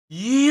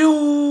YouTube.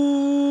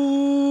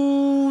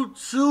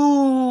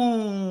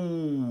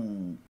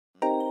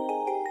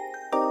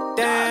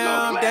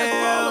 Down,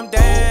 down,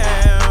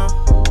 down.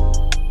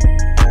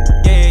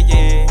 Yeah,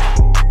 yeah.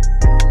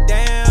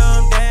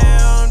 Down,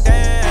 down,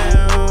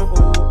 down.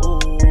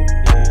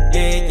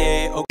 Yeah,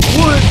 yeah. Okay.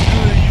 What's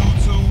good,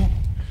 YouTube?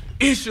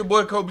 It's your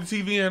boy Kobe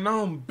TV, and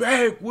I'm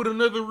back with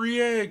another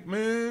react,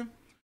 man.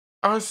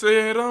 I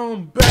said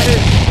I'm back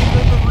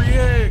with another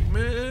react,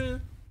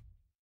 man.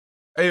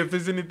 Hey, if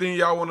there's anything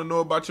y'all want to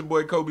know about your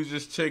boy Kobe,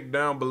 just check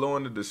down below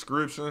in the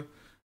description.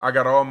 I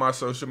got all my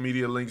social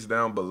media links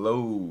down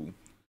below.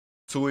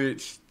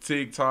 Twitch,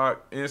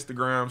 TikTok,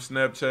 Instagram,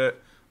 Snapchat.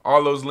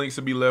 All those links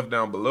will be left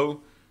down below.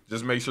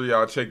 Just make sure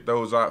y'all check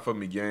those out for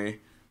me, gang.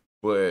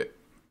 But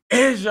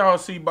as y'all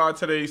see by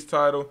today's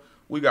title,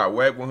 we got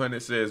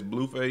WACK100 says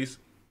Blueface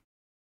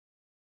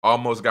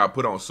almost got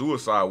put on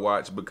suicide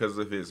watch because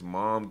of his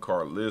mom,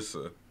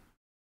 Karlissa.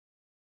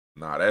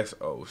 Nah, that's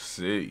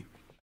OC.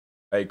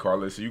 Hey,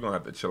 Karlissa, you're going to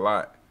have to chill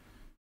out.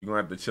 You're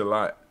going to have to chill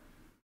out.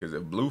 Because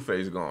if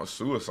Blueface going on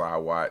suicide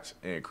watch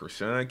and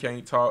Krishan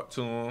can't talk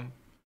to him,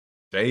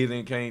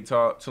 Jaden can't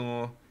talk to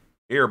him,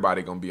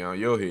 everybody going to be on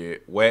your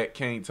head. Wack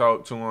can't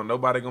talk to him.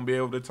 Nobody going to be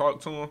able to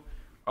talk to him.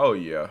 Oh,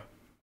 yeah.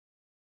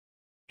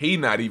 He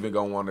not even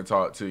going to want to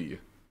talk to you.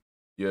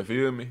 You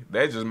feel me?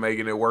 That's just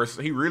making it worse.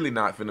 He really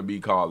not finna be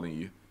calling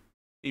you.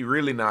 He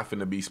really not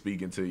finna be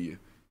speaking to you.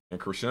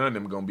 And Krishan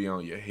them going to be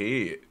on your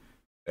head.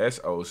 That's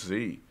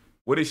OC.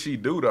 What did she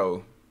do,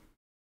 though?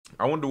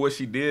 I wonder what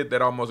she did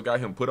that almost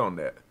got him put on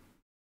that.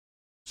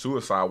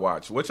 Suicide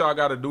watch. What y'all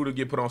got to do to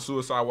get put on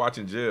suicide watch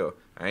in jail?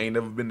 I ain't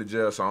never been to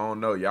jail, so I don't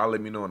know. Y'all let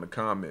me know in the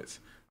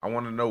comments. I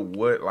want to know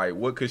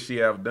what could she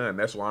have done?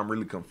 That's why I'm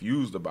really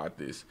confused about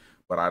this.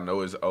 But I know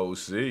it's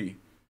OC.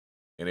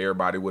 And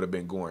everybody would have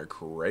been going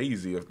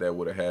crazy if that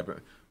would have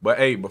happened. But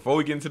hey, before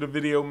we get into the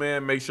video,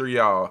 man, make sure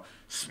y'all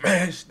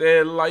smash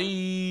that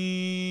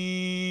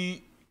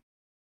like.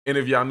 And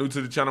if y'all new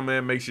to the channel,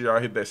 man, make sure y'all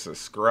hit that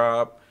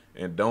subscribe.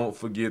 And don't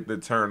forget to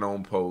turn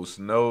on post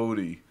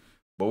noti.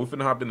 But we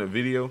finna hop in the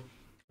video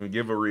and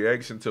give a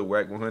reaction to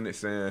WACK100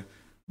 saying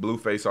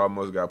Blueface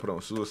almost got put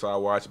on suicide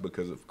watch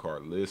because of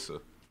Karlissa.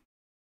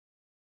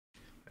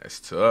 That's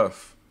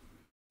tough.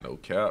 No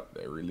cap.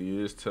 That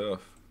really is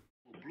tough.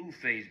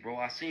 Blueface, bro.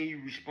 I seen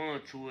you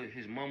respond to it.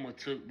 His mama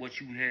took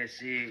what you had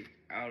said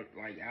out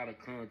of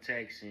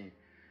context and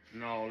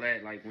all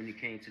that. Like when it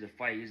came to the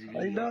fight, is it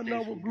Ain't nothing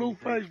up with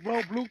Blueface,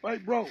 bro.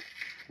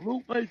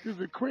 Blueface is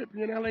a crip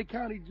in LA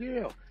County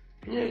Jail.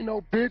 He ain't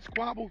no bitch.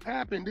 Squabbles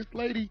happen. This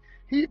lady,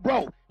 he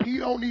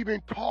don't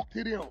even talk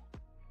to them.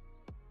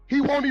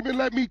 He won't even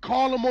let me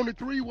call him on the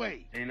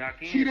three-way. And I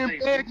can't She didn't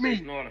beg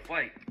me. Know how to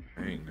fight.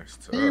 Dang, that's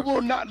tough. He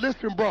will not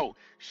listen, bro.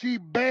 She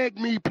begged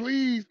me,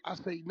 please. I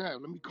say, now,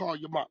 let me call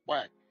your mom.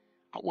 Whack.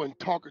 I wasn't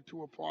talking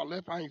to her before I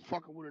left. I ain't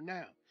fucking with her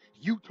now.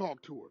 You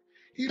talk to her.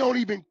 He don't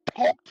even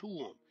talk to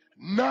him.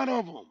 None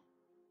of them.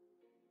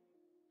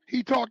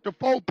 He talked to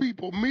 4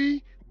 people.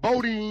 Me,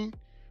 Bodine,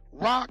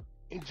 Rock,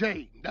 and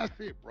Jade. That's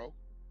it, bro.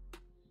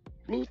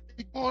 Blue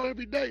he called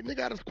every day. Nigga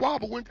got a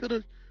squabble, went to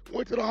the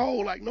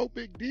hole like no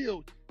big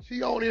deal.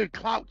 She on there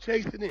clout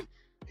chasing him.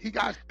 He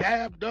got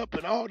stabbed up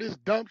and all this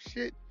dumb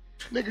shit.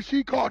 Nigga,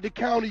 she called the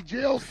county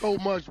jail so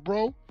much,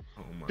 bro.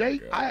 Oh my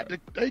God.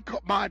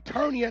 My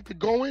attorney had to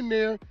go in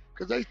there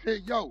because they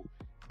said, yo,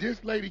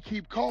 this lady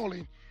keep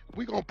calling.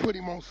 We gonna put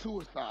him on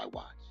suicide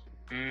watch.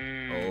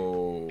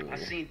 Oh. I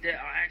seen that.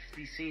 I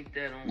actually seen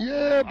that on.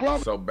 Yeah, bro.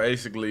 So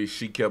basically,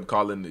 she kept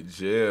calling the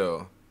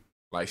jail.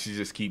 Like, she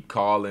just keep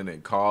calling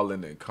and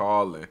calling and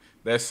calling.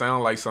 That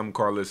sound like something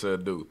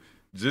Karlissa do.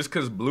 Just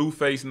because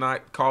Blueface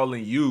not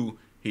calling you,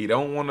 he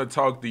don't want to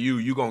talk to you,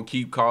 you going to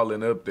keep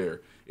calling up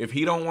there. If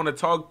he don't want to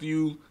talk to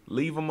you,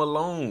 leave him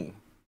alone.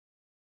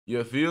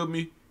 You feel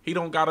me? He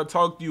don't got to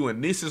talk to you,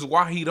 and this is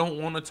why he don't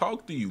want to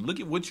talk to you. Look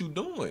at what you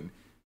doing.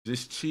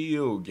 Just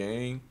chill,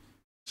 gang.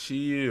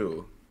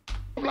 Chill.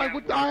 I'm like,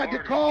 what I had to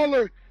call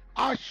her.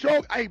 I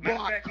showed, hey, bro,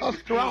 I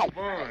cussed her out.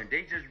 Von.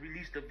 They just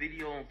released a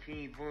video on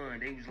King Von.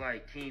 They was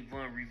like, King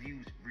Von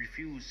refused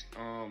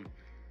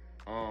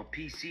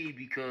PC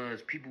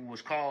because people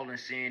was calling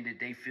saying that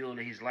they feel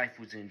that his life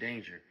was in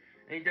danger.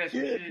 Ain't that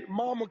some shit?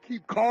 Mama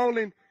keep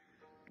calling,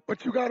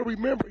 but you gotta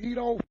remember, he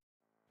don't.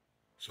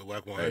 So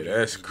WACK100, Hey,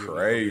 that's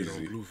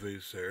crazy.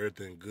 Blueface said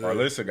everything good.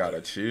 Karlissa gotta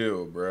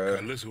chill, bruh.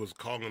 Karlissa was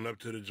calling up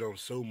to the jump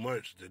so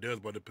much that they was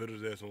about to put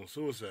his ass on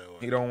suicide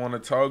watch. He don't want to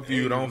talk to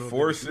you. Don't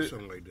force it.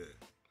 Something like that.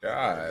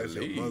 God, If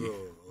your mother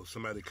or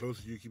somebody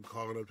close to you keep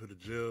calling up to the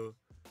jail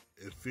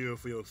in fear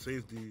for your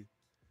safety,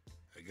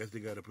 I guess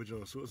they got to put you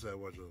on suicide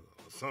watch or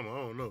something. I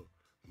don't know.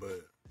 But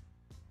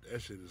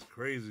that shit is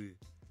crazy.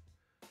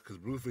 Because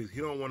Blueface,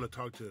 he don't want to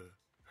talk to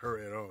her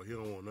at all. He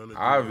don't want none of that.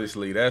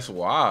 Obviously, that's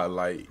why.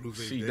 Like,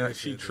 Blueface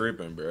she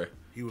tripping, bruh.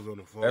 He was on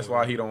the phone. That's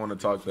why he don't want to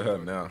talk to her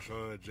now.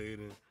 Sean,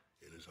 Jaden,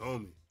 and his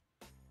homie.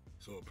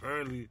 So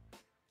apparently,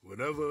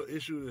 whatever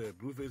issue that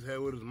Blueface had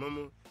with his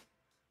mama,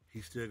 he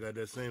still got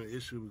that same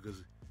issue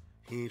because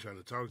he ain't trying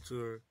to talk to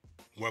her.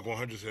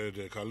 WACK100 said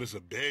that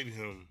Karlissa begged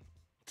him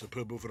to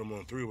put both of them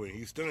on three-way.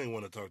 He still ain't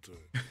want to talk to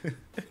her.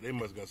 So they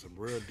must got some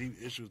real deep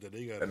issues that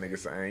they got. That nigga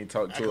say I ain't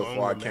talked to her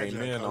before I came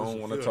in. I don't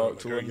want to talk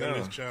to her now.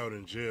 This child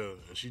in jail,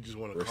 and she just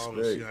want to call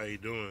him, see how he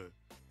doing,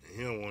 and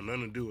he don't want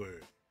nothing to do with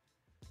her.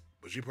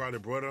 But she probably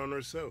brought it on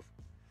herself.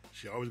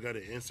 She always got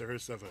to answer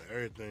herself and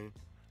everything.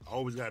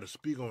 Always got to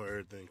speak on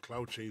everything.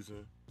 Clout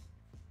chasing.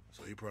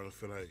 So he probably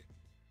feel like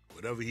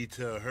whatever he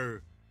tell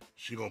her,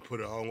 she gonna put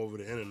it all over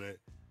the internet.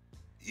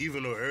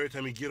 Even though every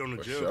time he get on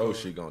the jail call,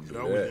 she gonna do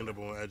always that. end up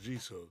on IG.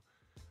 So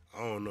I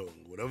don't know.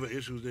 Whatever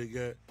issues they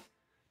got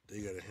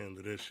to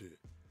handle that shit.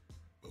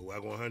 But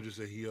WACK100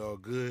 said he all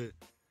good.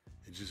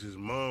 It's just his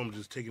mom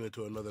just taking it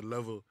to another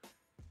level.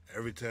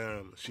 Every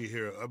time she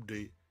hear an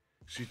update,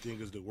 she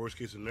think it's the worst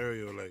case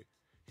scenario. Like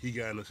he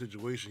got in a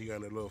situation, he got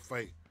in a little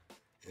fight,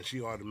 and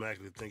she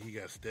automatically think he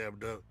got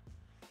stabbed up.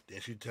 Then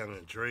she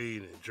telling Dre,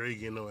 and Dre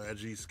getting on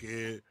IG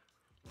scared,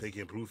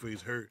 thinking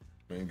Blueface hurt.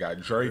 Man,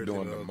 got Dre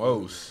doing the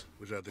most.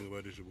 What y'all think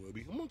about this, your boy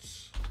B?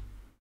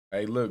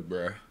 Hey, look,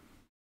 bruh.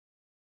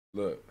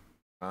 Look,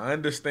 I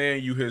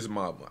understand you his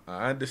mama.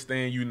 I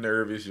understand you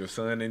nervous. Your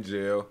son in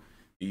jail.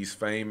 He's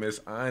famous.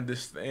 I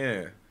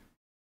understand.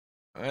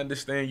 I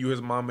understand you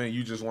his mama and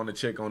you just want to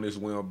check on his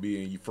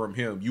well-being from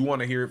him. You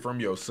want to hear it from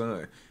your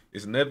son.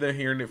 It's nothing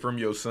hearing it from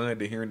your son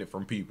to hearing it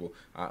from people.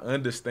 I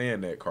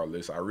understand that,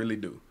 Karlissa. I really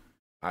do.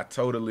 I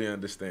totally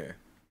understand.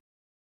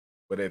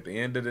 But at the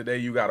end of the day,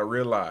 you got to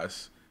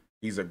realize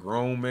he's a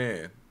grown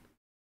man.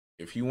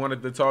 If he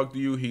wanted to talk to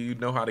you, he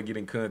know how to get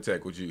in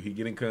contact with you. He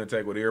get in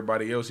contact with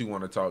everybody else he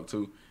want to talk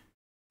to.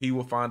 He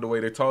will find a way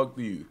to talk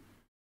to you.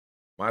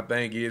 My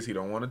thing is, he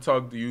don't want to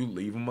talk to you.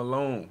 Leave him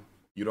alone.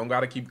 You don't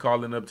got to keep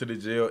calling up to the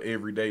jail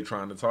every day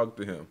trying to talk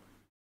to him.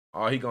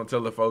 All he going to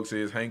tell the folks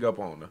is, hang up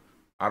on her.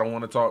 I don't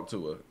want to talk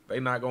to her. They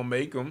not going to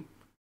make him.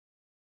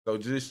 So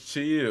just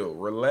chill.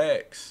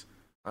 Relax.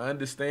 I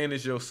understand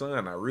it's your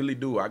son. I really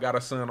do. I got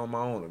a son on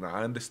my own, and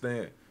I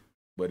understand.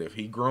 But if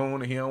he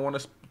grown and he don't want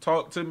to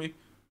talk to me,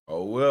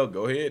 oh, well,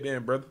 go ahead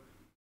then, brother.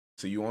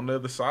 See you on the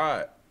other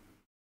side.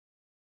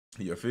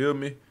 You feel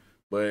me?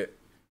 But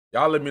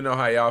y'all let me know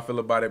how y'all feel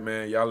about it,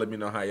 man. Y'all let me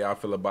know how y'all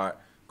feel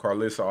about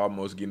Karlissa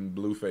almost getting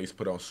Blueface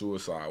put on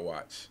suicide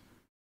watch.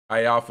 How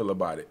y'all feel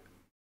about it?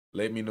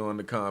 Let me know in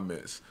the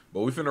comments.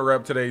 But we finna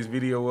wrap today's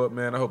video up,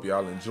 man. I hope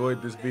y'all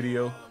enjoyed this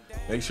video.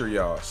 Make sure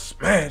y'all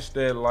smash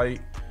that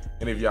like.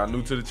 And if y'all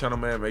new to the channel,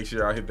 man, make sure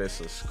y'all hit that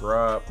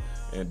subscribe.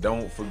 And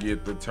don't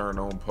forget to turn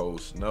on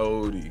post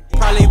noti.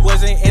 Probably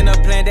wasn't in a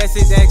plan, that's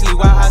exactly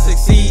why I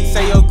succeed.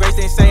 Say your grace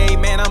and say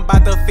amen, I'm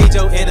about to feed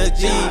your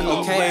energy.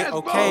 Okay.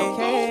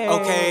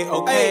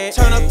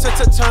 Turn up,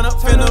 turn up,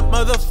 finna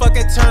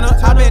motherfucking turn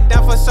up. I been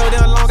down for so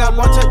damn long, I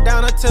want you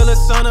down until the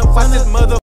sun up. Watch this mother.